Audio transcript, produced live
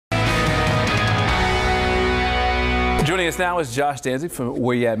Joining us now is Josh Danzig from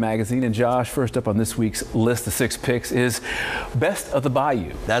Where You At Magazine. And Josh, first up on this week's list of 6 picks is Best of the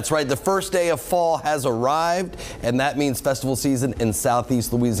Bayou. That's right. The first day of fall has arrived, and that means festival season in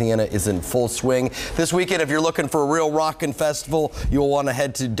Southeast Louisiana is in full swing. This weekend, if you're looking for a real rockin' festival, you'll want to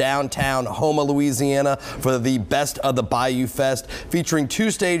head to downtown Houma, Louisiana for the Best of the Bayou Fest, featuring 2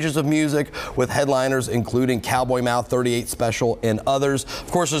 stages of music with headliners including Cowboy Mouth 38 Special and others.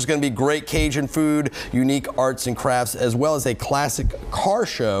 Of course, there's going to be great Cajun food, unique arts and crafts, as well as a classic car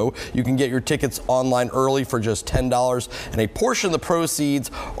show. You can get your tickets online early for just $10, and a portion of the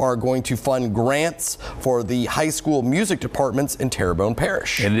proceeds are going to fund grants for the high school music departments in Terrebonne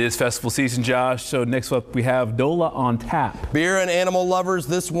Parish. And it is festival season, Josh, so next up we have NOLA on tap. Beer and animal lovers,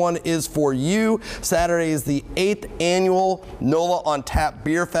 this one is for you. Saturday is the 8th annual NOLA on Tap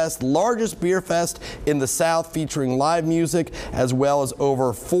Beer Fest, largest beer fest in the South, featuring live music as well as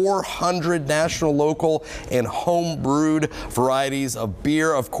over 400 national, local, and home brewed varieties of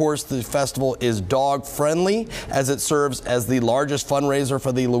beer. Of course, the festival is dog friendly as it serves as the largest fundraiser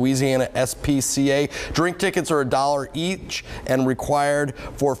for the Louisiana SPCA. Drink tickets are $1 each and required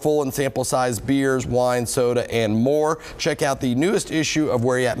for full and sample size beers, wine, soda, and more. Check out the newest issue of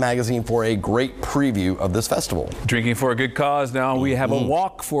Where You At Magazine for a great preview of this festival. Drinking for a good cause. Now we have a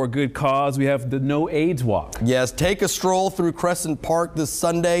walk for a good cause. We have the No AIDS Walk. Yes, take a stroll through Crescent Park this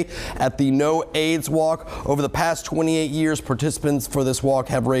Sunday at the No AIDS Walk. Over the past 28 years, participants for this walk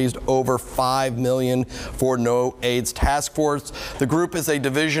have raised over $5 million for No AIDS Task Force. The group is a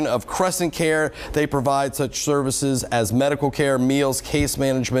division of Crescent Care. They provide such services as medical care, meals, case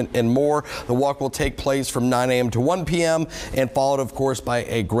management, and more. The walk will take place from 9 a.m. to 1 p.m. and followed, of course, by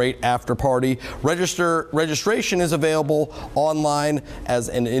a great after party. Registration is available online as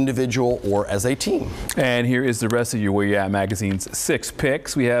an individual or as a team. And here is the rest of your Where You At Magazine's 6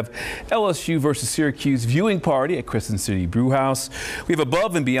 picks. We have LSU versus Syracuse viewing party at Crescent City Brewhouse. We have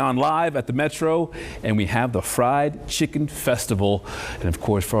Above and Beyond Live at the Metro, and we have the Fried Chicken Festival. And of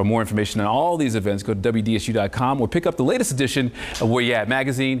course, for more information on all these events, go to WDSU.com or pick up the latest edition of Where You At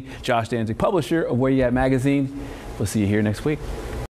Magazine. Josh Danzig, publisher of Where You At Magazine. We'll see you here next week.